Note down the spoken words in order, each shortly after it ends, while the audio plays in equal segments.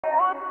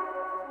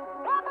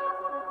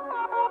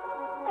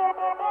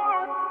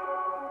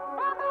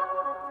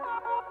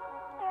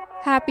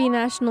Happy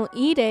National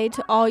E-Day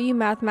to all you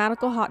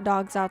mathematical hot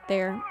dogs out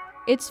there.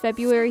 It's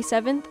February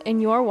 7th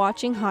and you're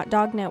watching Hot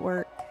Dog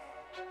Network.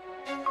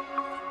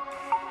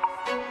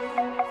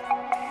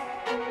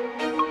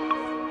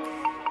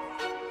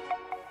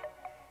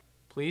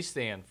 Please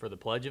stand for the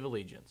Pledge of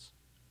Allegiance.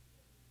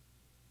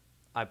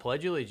 I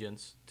pledge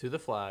allegiance to the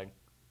flag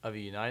of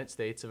the United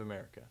States of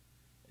America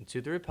and to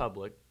the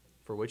republic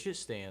for which it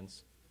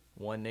stands,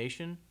 one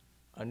nation,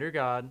 under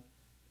God,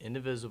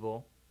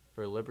 indivisible,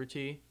 for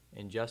liberty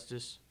and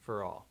justice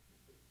for all.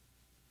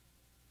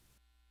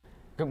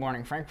 Good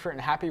morning, Frankfurt,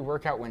 and happy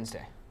Workout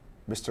Wednesday.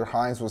 Mr.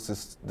 Hines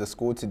was the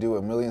school to do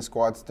 1 million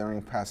squats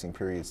during passing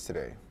periods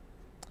today.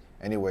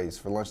 Anyways,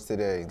 for lunch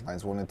today,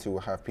 lines 1 and 2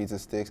 will have pizza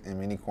sticks and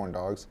mini corn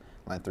dogs.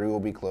 Line 3 will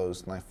be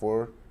closed. Line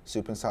 4,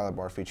 soup and salad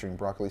bar featuring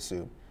broccoli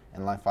soup.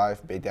 And line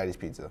 5, Baked Daddy's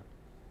Pizza.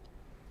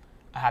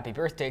 A happy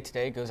birthday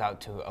today goes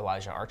out to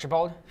Elijah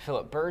Archibald,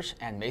 Philip Burge,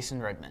 and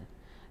Mason Redman.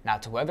 Now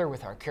to weather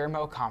with our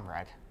Caramel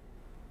Comrade.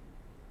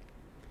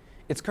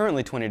 It's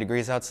currently 20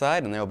 degrees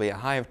outside and there will be a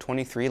high of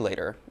 23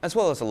 later, as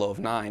well as a low of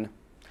 9.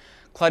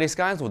 Cloudy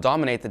skies will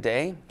dominate the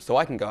day, so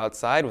I can go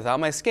outside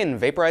without my skin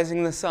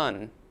vaporizing the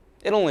sun.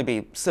 It'll only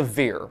be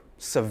severe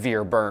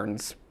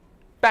burns.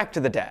 Back to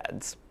the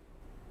dads.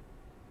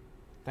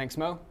 Thanks,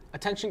 Mo.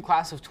 Attention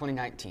class of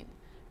 2019.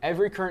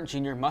 Every current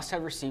junior must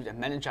have received a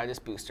meningitis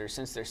booster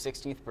since their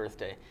 16th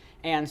birthday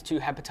and 2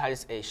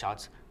 hepatitis A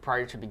shots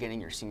prior to beginning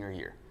your senior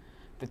year.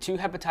 The 2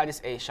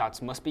 hepatitis A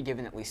shots must be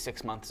given at least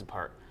 6 months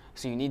apart,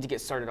 so you need to get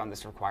started on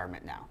this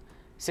requirement now.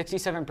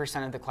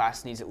 67% of the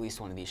class needs at least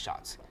one of these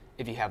shots.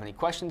 If you have any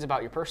questions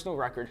about your personal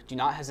record, do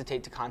not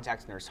hesitate to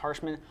contact Nurse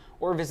Harshman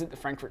or visit the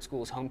Frankfurt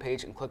School's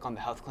homepage and click on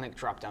the Health Clinic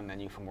drop-down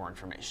menu for more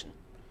information.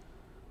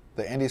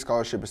 The Andy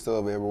Scholarship is still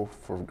available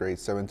for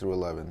grades 7 through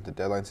 11. The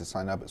deadline to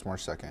sign up is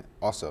March 2nd.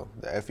 Also,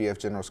 the FEF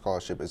General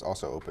Scholarship is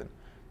also open.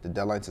 The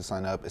deadline to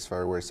sign up is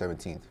February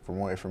 17th. For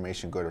more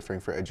information, go to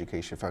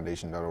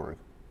frankfurteducationfoundation.org.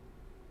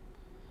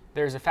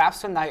 There's a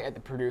FAFSA night at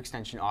the Purdue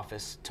Extension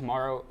office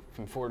tomorrow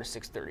from 4 to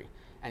 6:30.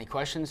 Any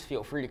questions,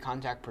 feel free to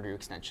contact Purdue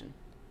Extension.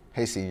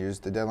 Hey seniors,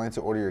 the deadline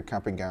to order your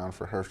camping gown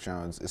for Herff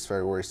Jones is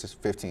February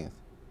 15th.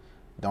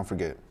 Don't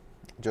forget,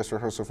 dress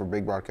rehearsal for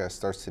Big Broadcast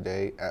starts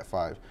today at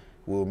 5.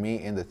 We will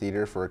meet in the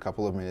theater for a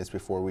couple of minutes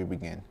before we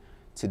begin.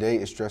 Today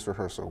is dress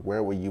rehearsal.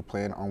 Wear what you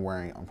plan on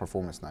wearing on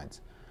performance nights.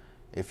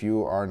 If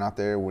you are not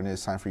there when it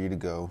is time for you to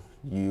go,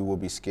 you will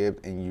be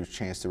skipped and your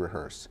chance to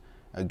rehearse.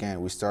 Again,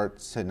 we start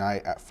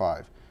tonight at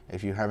 5.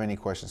 If you have any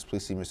questions,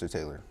 please see Mr.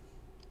 Taylor.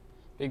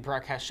 Big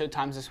Broadcast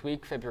showtimes this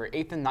week, February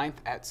 8th and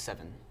 9th at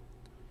 7.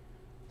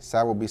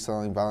 SAD will be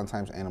selling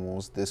Valentine's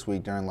animals this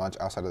week during lunch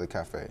outside of the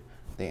cafe.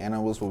 The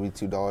animals will be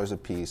 $2 a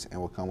piece and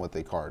will come with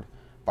a card.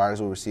 Buyers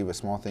will receive a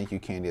small thank you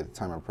candy at the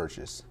time of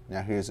purchase.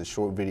 Now here's a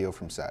short video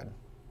from SAD.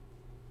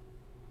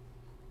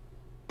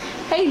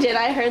 Hey Jen,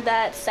 I heard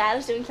that SAD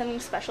is doing something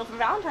special for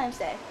Valentine's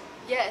Day.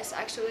 Yes,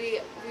 actually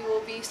we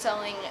will be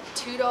selling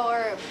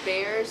 $2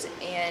 bears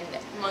and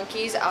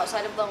monkeys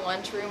outside of the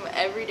lunchroom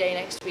every day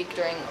next week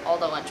during all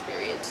the lunch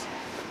periods.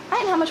 All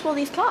right, and how much will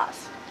these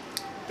cost?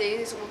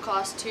 These will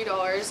cost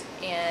 $2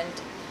 and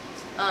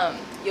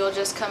you'll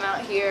just come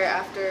out here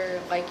after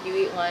you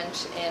eat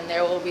lunch and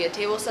there will be a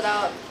table set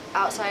out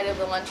outside of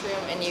the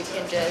lunchroom and you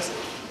can just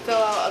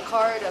fill out a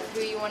card of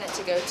who you want it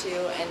to go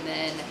to and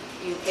then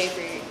you pay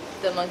for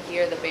the monkey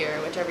or the bear,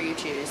 whichever you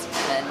choose,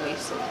 and then we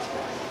send it to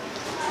them.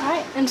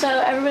 Alright, and so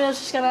everybody's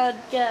just gonna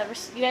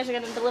you guys are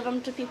gonna deliver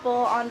them to people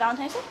on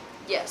Valentine's Day?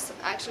 Yes,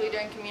 actually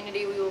during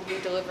community we will be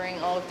delivering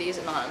all of these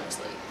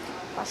anonymously.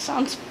 That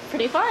sounds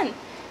pretty fun.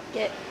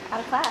 Get out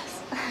of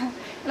class.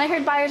 And I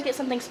heard buyers get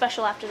something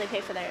special after they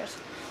pay for theirs.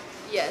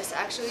 Yes,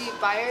 actually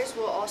buyers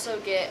will also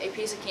get a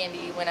piece of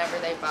candy whenever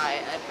they buy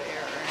a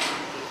bear or a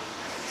monkey.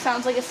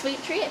 Sounds like a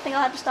sweet treat. I think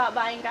I'll have to stop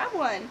by and grab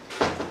one.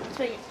 It's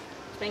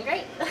been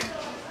great.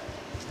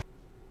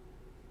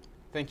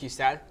 Thank you,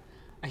 SAD.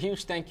 A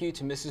huge thank you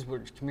to Mrs.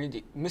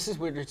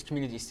 Woodard's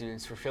community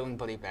students for filling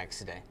buddy bags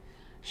today.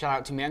 Shout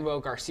out to Manuel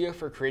Garcia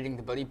for creating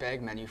the buddy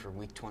bag menu for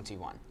week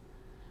 21.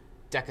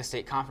 DECA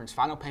State Conference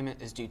final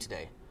payment is due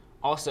today.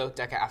 Also,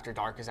 DECA After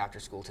Dark is after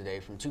school today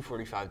from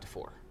 2:45 to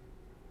 4.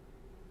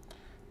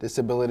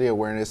 Disability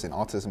Awareness and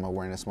Autism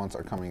Awareness Months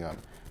are coming up.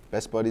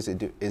 Best Buddies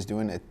is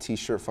doing a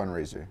t-shirt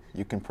fundraiser.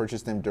 You can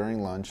purchase them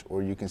during lunch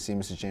or you can see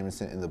Mrs.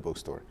 Jamison in the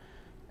bookstore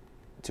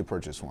to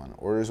purchase one.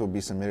 Orders will be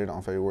submitted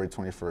on February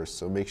 21st,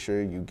 so make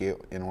sure you get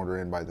an order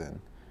in by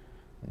then.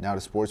 Now to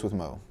sports with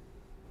Mo.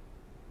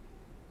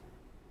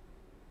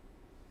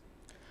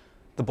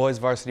 The boys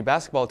varsity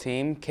basketball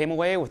team came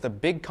away with a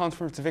big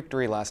conference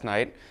victory last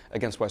night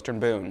against Western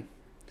Boone.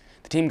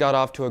 The team got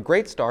off to a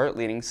great start,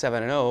 leading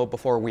 7-0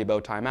 before Weibo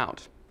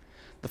timeout.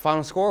 The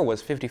final score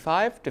was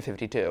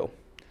 55-52.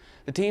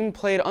 The team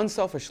played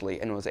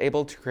unselfishly and was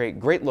able to create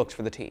great looks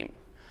for the team.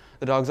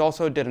 The Dogs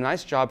also did a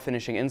nice job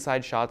finishing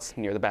inside shots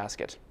near the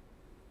basket.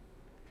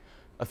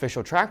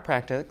 Official track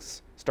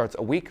practice starts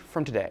a week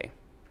from today.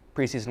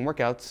 Preseason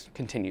workouts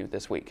continue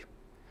this week.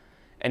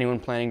 Anyone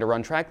planning to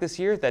run track this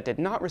year that did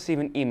not receive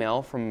an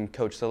email from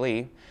Coach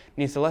Salih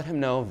needs to let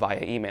him know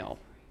via email.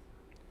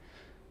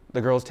 The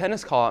girls'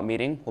 tennis call-out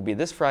meeting will be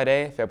this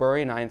Friday,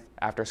 February 9th,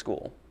 after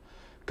school.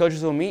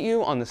 Coaches will meet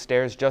you on the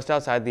stairs just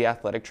outside the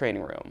athletic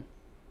training room.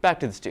 Back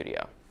to the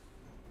studio.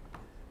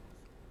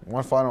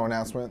 One final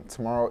announcement.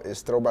 Tomorrow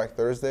is Throwback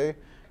Thursday.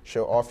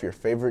 Show off your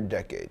favorite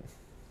decade.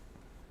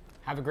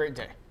 Have a great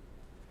day.